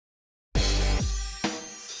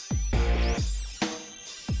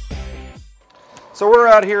So we're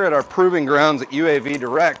out here at our proving grounds at UAV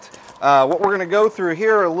Direct. What we're going to go through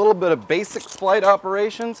here are a little bit of basic flight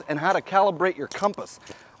operations and how to calibrate your compass.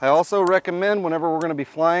 I also recommend whenever we're going to be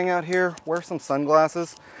flying out here, wear some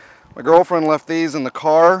sunglasses. My girlfriend left these in the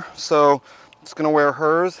car, so I'm just going to wear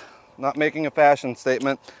hers. Not making a fashion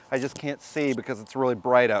statement, I just can't see because it's really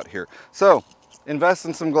bright out here. So invest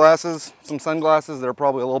in some glasses, some sunglasses that are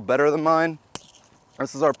probably a little better than mine.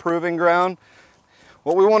 This is our proving ground.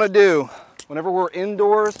 What we want to do, whenever we're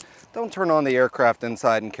indoors, don't turn on the aircraft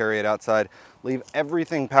inside and carry it outside. Leave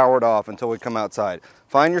everything powered off until we come outside.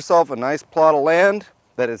 Find yourself a nice plot of land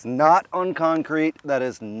that is not on concrete, that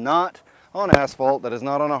is not on asphalt, that is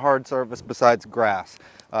not on a hard surface besides grass.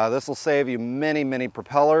 This will save you many, many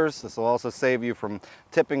propellers. This will also save you from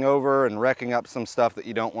tipping over and wrecking up some stuff that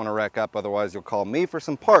you don't want to wreck up, otherwise you'll call me for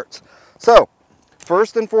some parts. So,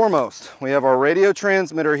 first and foremost, we have our radio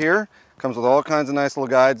transmitter here. Comes with all kinds of nice little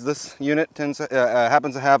guides. This unit happens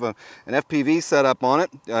to have an FPV setup on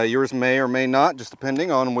it. Yours may or may not, just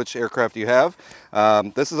depending on which aircraft you have.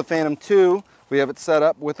 This is a Phantom 2. We have it set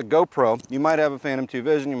up with a GoPro. You might have a Phantom 2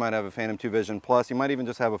 Vision, you might have a Phantom 2 Vision Plus, you might even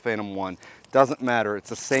just have a Phantom 1. Doesn't matter,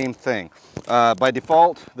 it's the same thing. By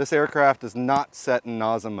default, this aircraft is not set in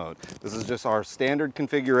NASA mode. This is just our standard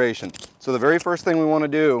configuration. So the very first thing we want to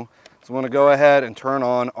do is we want to go ahead and turn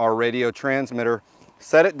on our radio transmitter.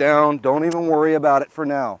 Set it down, don't even worry about it for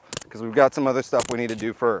now, because we've got some other stuff we need to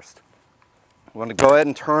do first. We want to go ahead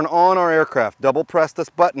and turn on our aircraft. Double press this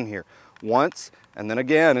button here once, and then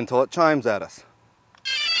again until it chimes at us.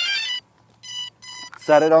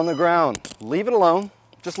 Set it on the ground. Leave it alone.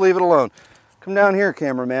 Just leave it alone. Come down here,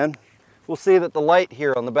 cameraman. We'll see that the light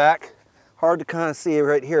here on the back, hard to kind of see it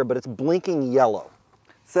right here, but it's blinking yellow.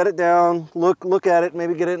 Set it down, look at it,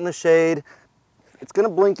 maybe get it in the shade. It's going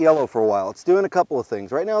to blink yellow for a while. It's doing a couple of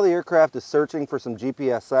things. Right now the aircraft is searching for some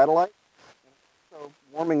GPS satellite, and also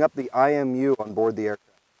warming up the IMU on board the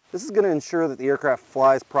aircraft. This is going to ensure that the aircraft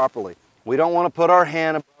flies properly. We don't want to put our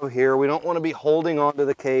hand above here. We don't want to be holding onto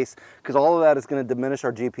the case because all of that is going to diminish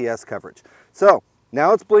our GPS coverage. So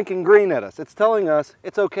now it's blinking green at us. It's telling us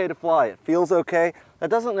it's okay to fly. It feels okay.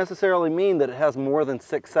 That doesn't necessarily mean that it has more than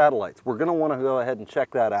 6 satellites. We're going to want to go ahead and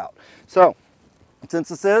check that out. So since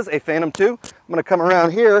this is a Phantom 2, I'm going to come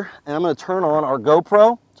around here and I'm going to turn on our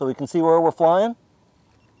GoPro so we can see where we're flying.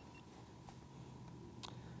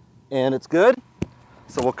 And it's good.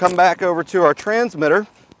 So we'll come back over to our transmitter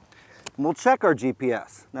and we'll check our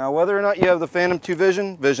GPS. Now, whether or not you have the Phantom 2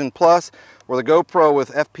 Vision, Vision Plus, or the GoPro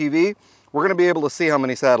with FPV, we're going to be able to see how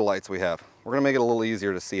many satellites we have. We're going to make it a little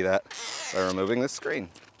easier to see that by removing this screen.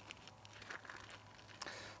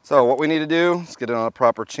 So what we need to do is get it on a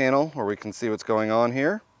proper channel where we can see what's going on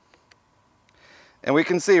here. And we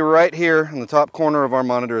can see right here in the top corner of our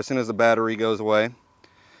monitor, as soon as the battery goes away,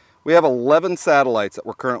 we have 11 satellites that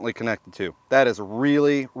we're currently connected to. That is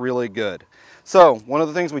really, really good. So one of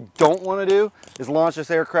the things we don't want to do is launch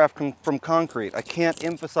this aircraft from concrete. I can't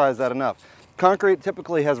emphasize that enough. Concrete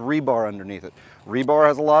typically has rebar underneath it. Rebar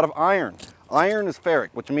has a lot of iron. Iron is ferric,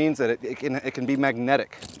 which means that it can be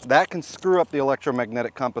magnetic. That can screw up the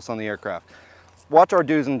electromagnetic compass on the aircraft. Watch our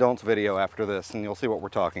do's and don'ts video after this and you'll see what we're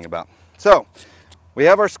talking about. So we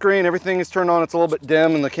have our screen, everything is turned on. It's a little bit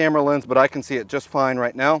dim in the camera lens, but I can see it just fine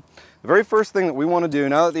right now. The very first thing that we want to do,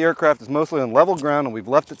 now that the aircraft is mostly on level ground and we've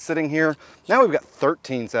left it sitting here, now we've got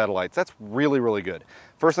 13 satellites. That's really, really good.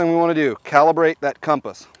 First thing we want to do, calibrate that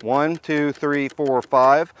compass. 1, 2, 3, 4,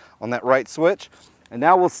 5 on that right switch. And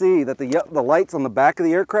now we'll see that the lights on the back of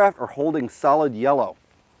the aircraft are holding solid yellow.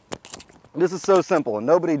 This is so simple, and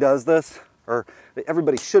nobody does this, or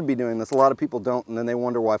everybody should be doing this. A lot of people don't, and then they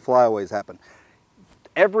wonder why flyaways happen.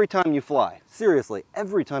 Every time you fly, seriously,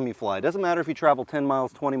 every time you fly, it doesn't matter if you travel 10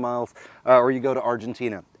 miles, 20 miles, or you go to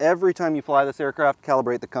Argentina. Every time you fly this aircraft,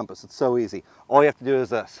 calibrate the compass. It's so easy. All you have to do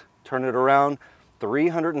is this. Turn it around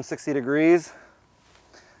 360 degrees.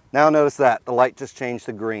 Now notice that, the light just changed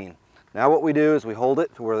to green. Now what we do is we hold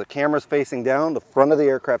it to where the camera's facing down, the front of the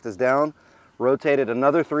aircraft is down, rotate it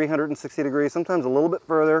another 360 degrees, sometimes a little bit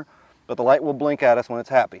further, but the light will blink at us when it's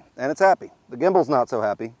happy. And it's happy. The gimbal's not so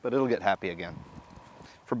happy, but it'll get happy again.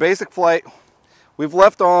 For basic flight, we've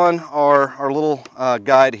left on our little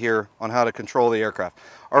guide here on how to control the aircraft.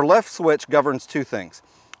 Our left switch governs 2 things.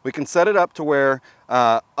 We can set it up to where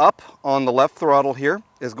up on the left throttle here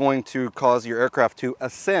is going to cause your aircraft to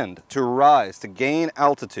ascend, to rise, to gain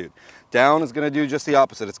altitude. Down is going to do just the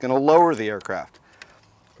opposite. It's going to lower the aircraft.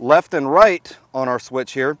 Left and right on our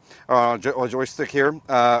switch here, or joystick here,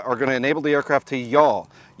 are going to enable the aircraft to yaw.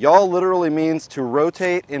 Yaw literally means to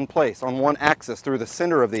rotate in place on one axis through the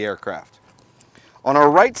center of the aircraft. On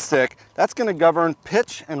our right stick, that's going to govern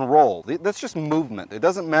pitch and roll. That's just movement. It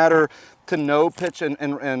doesn't matter to know pitch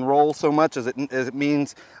and roll so much as it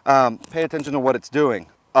means pay attention to what it's doing.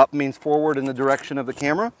 Up means forward in the direction of the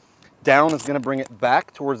camera. Down is going to bring it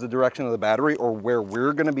back towards the direction of the battery or where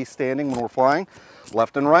we're going to be standing when we're flying.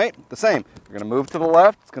 Left and right, the same. We're going to move to the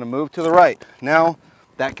left, it's going to move to the right. Now,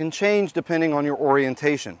 that can change depending on your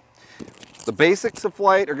orientation. The basics of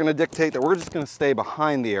flight are going to dictate that we're just going to stay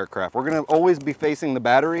behind the aircraft. We're going to always be facing the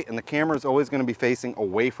battery, and the camera is always going to be facing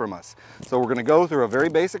away from us. So we're going to go through a very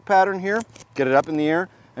basic pattern here, get it up in the air,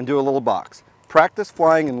 and do a little box. Practice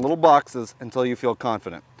flying in little boxes until you feel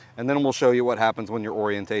confident, and then we'll show you what happens when your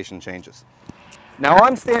orientation changes. Now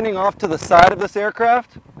I'm standing off to the side of this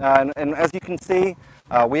aircraft, and as you can see,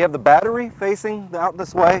 we have the battery facing out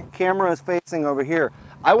this way, camera is facing over here.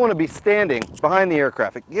 I want to be standing behind the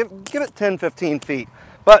aircraft. Give it 10-15 feet.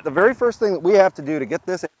 But the very first thing that we have to do to get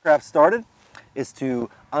this aircraft started is to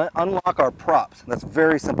unlock our props. That's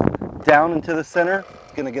very simple. Down into the center,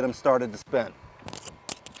 it's going to get them started to spin.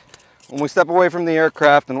 When we step away from the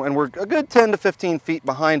aircraft and we're a good 10 to 15 feet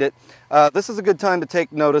behind it, this is a good time to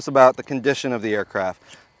take notice about the condition of the aircraft.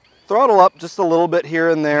 Throttle up just a little bit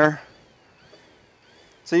here and there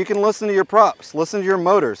so you can listen to your props, listen to your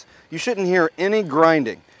motors. You shouldn't hear any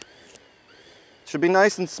grinding. It should be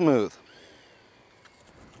nice and smooth.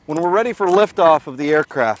 When we're ready for liftoff of the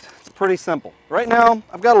aircraft, it's pretty simple. Right now,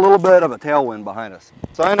 I've got a little bit of a tailwind behind us.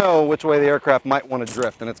 So I know which way the aircraft might want to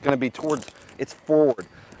drift, and it's going to be towards its forward.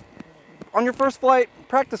 On your first flight,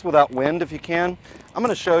 practice without wind if you can. I'm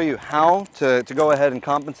going to show you how to go ahead and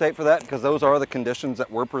compensate for that because those are the conditions that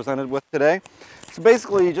we're presented with today. So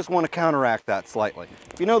basically, you just want to counteract that slightly.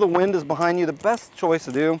 If you know the wind is behind you, the best choice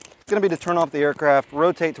to do is going to be to turn off the aircraft,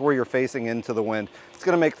 rotate to where you're facing into the wind. It's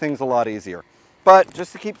going to make things a lot easier. But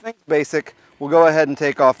just to keep things basic, we'll go ahead and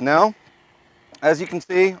take off now. As you can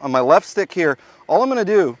see on my left stick here, all I'm going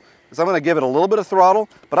to do is I'm going to give it a little bit of throttle,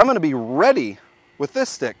 but I'm going to be ready with this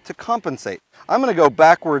stick to compensate. I'm going to go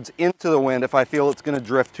backwards into the wind if I feel it's going to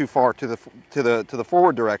drift too far to the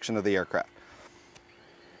forward direction of the aircraft.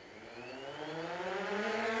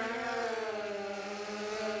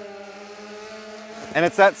 And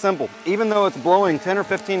it's that simple. Even though it's blowing 10 or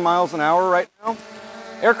 15 miles an hour right now,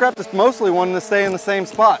 aircraft is mostly wanting to stay in the same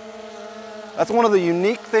spot. That's one of the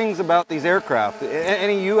unique things about these aircraft,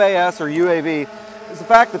 any UAS or UAV, is the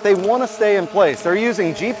fact that they want to stay in place. They're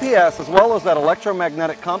using GPS as well as that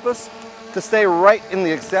electromagnetic compass to stay right in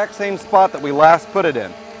the exact same spot that we last put it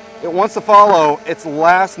in. It wants to follow its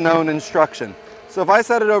last known instruction. So if I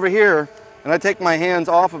set it over here and I take my hands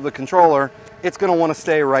off of the controller, it's going to want to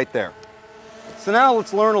stay right there. So now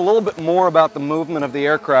let's learn a little bit more about the movement of the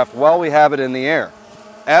aircraft while we have it in the air.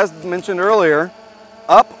 As mentioned earlier,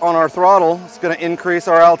 up on our throttle is going to increase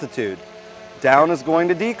our altitude. Down is going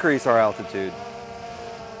to decrease our altitude.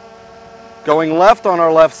 Going left on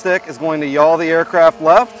our left stick is going to yaw the aircraft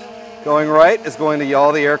left. Going right is going to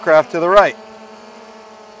yaw the aircraft to the right.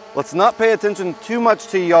 Let's not pay attention too much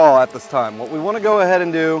to yaw at this time. What we want to go ahead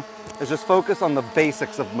and do is just focus on the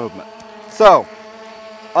basics of movement. So,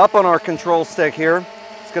 up on our control stick here,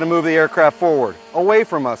 it's going to move the aircraft forward, away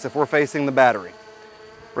from us if we're facing the battery.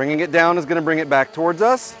 Bringing it down is going to bring it back towards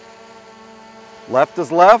us. Left is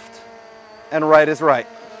left, and right is right.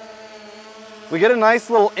 We get a nice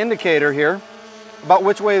little indicator here about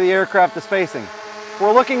which way the aircraft is facing. If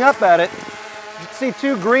we're looking up at it, you can see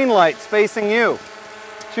two green lights facing you,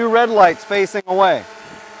 two red lights facing away.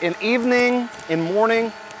 In evening, in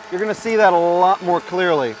morning, you're going to see that a lot more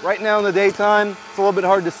clearly. Right now in the daytime, it's a little bit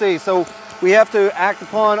hard to see. So we have to act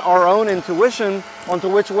upon our own intuition onto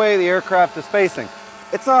which way the aircraft is facing.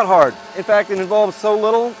 It's not hard. In fact, it involves so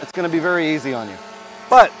little, it's going to be very easy on you.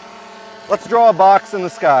 But let's draw a box in the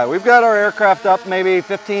sky. We've got our aircraft up maybe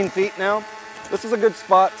 15 feet now. This is a good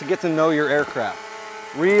spot to get to know your aircraft.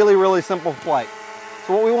 Really, really simple flight.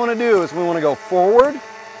 So what we want to do is we want to go forward,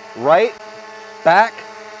 right, back,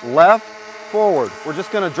 left, forward. We're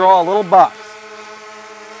just going to draw a little box.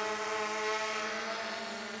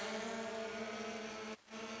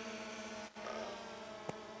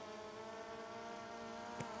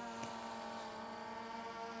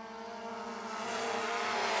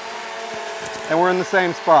 And we're in the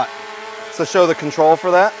same spot. So show the control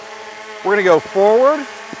for that. We're going to go forward,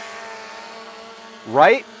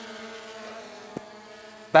 right,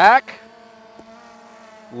 back,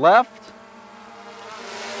 left,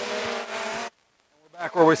 and we're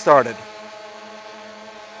back where we started.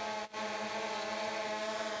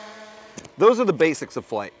 Those are the basics of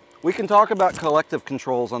flight. We can talk about collective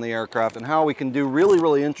controls on the aircraft and how we can do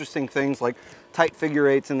really interesting things like tight figure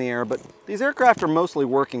eights in the air, but these aircraft are mostly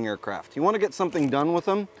working aircraft. You want to get something done with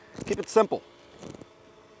them, keep it simple.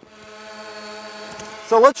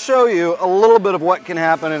 So let's show you a little bit of what can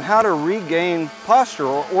happen and how to regain posture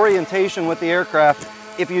or orientation with the aircraft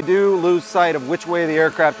if you do lose sight of which way the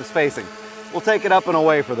aircraft is facing. We'll take it up and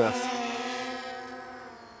away for this.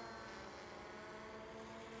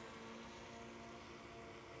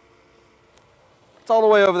 It's all the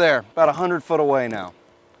way over there, about 100 foot away now.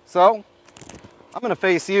 So I'm going to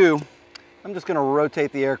face you. I'm just going to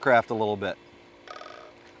rotate the aircraft a little bit.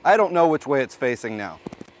 I don't know which way it's facing now,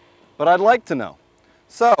 but I'd like to know.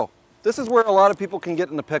 So this is where a lot of people can get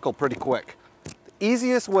in the pickle pretty quick. The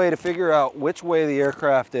easiest way to figure out which way the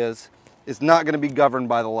aircraft is not going to be governed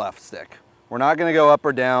by the left stick. We're not going to go up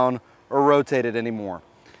or down or rotate it anymore.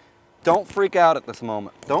 Don't freak out at this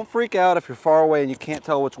moment. Don't freak out if you're far away and you can't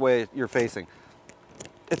tell which way you're facing.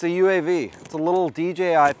 It's a UAV. It's a little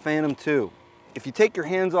DJI Phantom 2. If you take your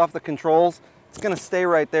hands off the controls, it's going to stay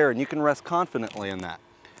right there and you can rest confidently in that.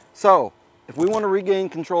 So if we want to regain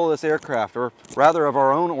control of this aircraft, or rather of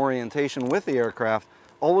our own orientation with the aircraft,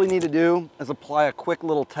 all we need to do is apply a quick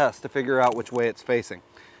little test to figure out which way it's facing.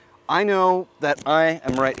 I know that I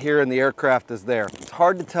am right here and the aircraft is there. It's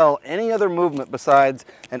hard to tell any other movement besides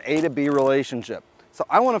an A to B relationship. So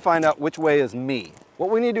I want to find out which way is me. What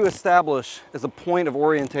we need to establish is a point of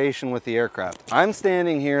orientation with the aircraft. I'm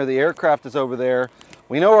standing here, the aircraft is over there.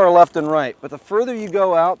 We know our left and right, but the further you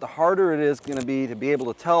go out, the harder it is going to be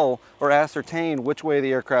able to tell or ascertain which way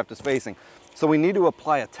the aircraft is facing. So we need to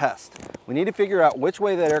apply a test. We need to figure out which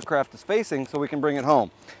way that aircraft is facing so we can bring it home.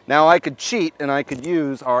 Now I could cheat and I could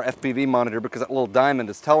use our FPV monitor because that little diamond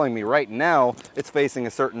is telling me right now it's facing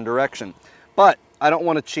a certain direction. But I don't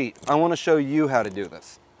want to cheat. I want to show you how to do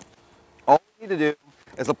this. All we need to do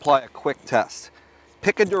is apply a quick test.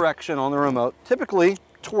 Pick a direction on the remote, typically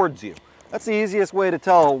towards you. That's the easiest way to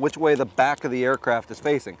tell which way the back of the aircraft is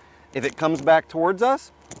facing. If it comes back towards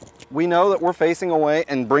us, we know that we're facing away,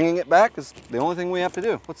 and bringing it back is the only thing we have to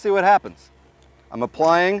do. Let's see what happens. I'm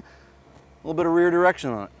applying a little bit of rear direction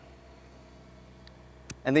on it.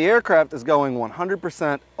 And the aircraft is going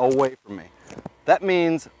 100% away from me. That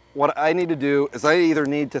means what I need to do is I either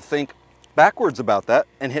need to think backwards about that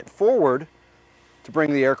and hit forward to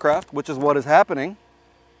bring the aircraft, which is what is happening,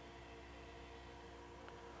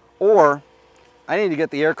 or I need to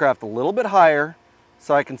get the aircraft a little bit higher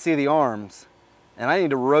so I can see the arms, and I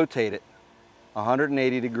need to rotate it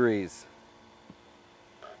 180 degrees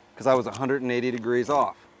because I was 180 degrees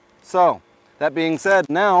off. So that being said,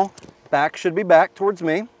 now back should be back towards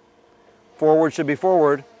me, forward should be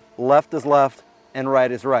forward, left is left, and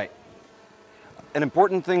right is right. An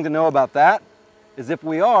important thing to know about that is if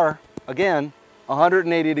we are, again,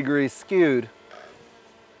 180 degrees skewed,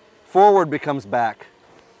 forward becomes back,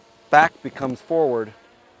 back becomes forward,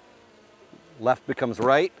 left becomes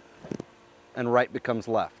right, and right becomes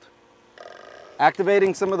left.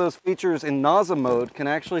 Activating some of those features in NASA mode can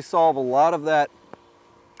actually solve a lot of that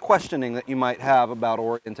questioning that you might have about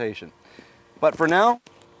orientation. But for now,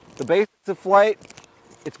 the basics of flight,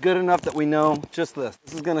 it's good enough that we know just this.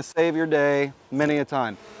 This is going to save your day many a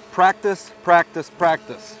time. Practice, practice,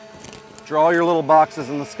 practice. Draw your little boxes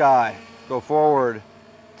in the sky. Go forward,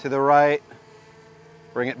 to the right,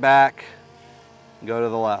 bring it back, go to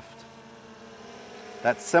the left.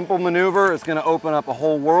 That simple maneuver is going to open up a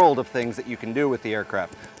whole world of things that you can do with the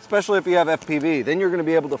aircraft, especially if you have FPV. Then you're going to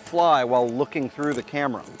be able to fly while looking through the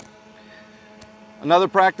camera. Another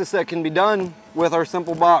practice that can be done with our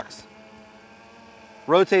simple box.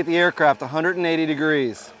 Rotate the aircraft 180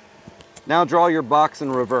 degrees. Now draw your box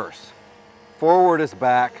in reverse. Forward is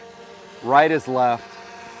back, right is left,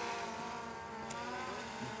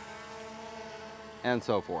 and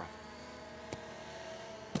so forth.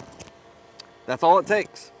 That's all it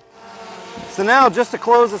takes. So now, just to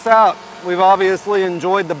close this out, we've obviously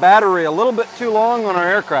enjoyed the battery a little bit too long on our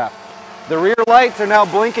aircraft. The rear lights are now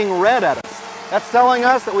blinking red at us. That's telling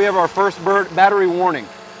us that we have our first battery warning.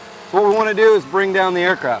 So what we want to do is bring down the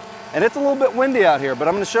aircraft. And it's a little bit windy out here, but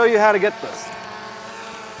I'm going to show you how to get this.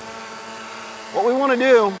 What we want to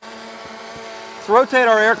do is rotate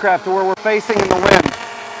our aircraft to where we're facing in the wind.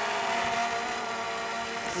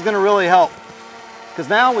 This is going to really help, because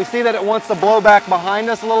now we see that it wants to blow back behind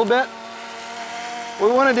us a little bit. What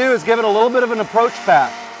we want to do is give it a little bit of an approach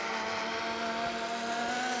path.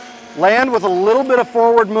 Land with a little bit of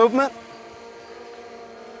forward movement.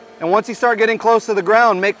 And once you start getting close to the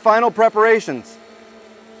ground, make final preparations.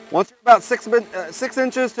 Once you're about 6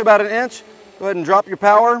 inches to about an inch, go ahead and drop your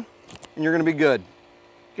power, and you're going to be good.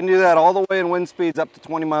 You can do that all the way in wind speeds up to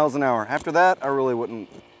 20 miles an hour. After that, I really wouldn't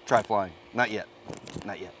try flying. Not yet.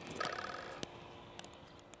 Not yet.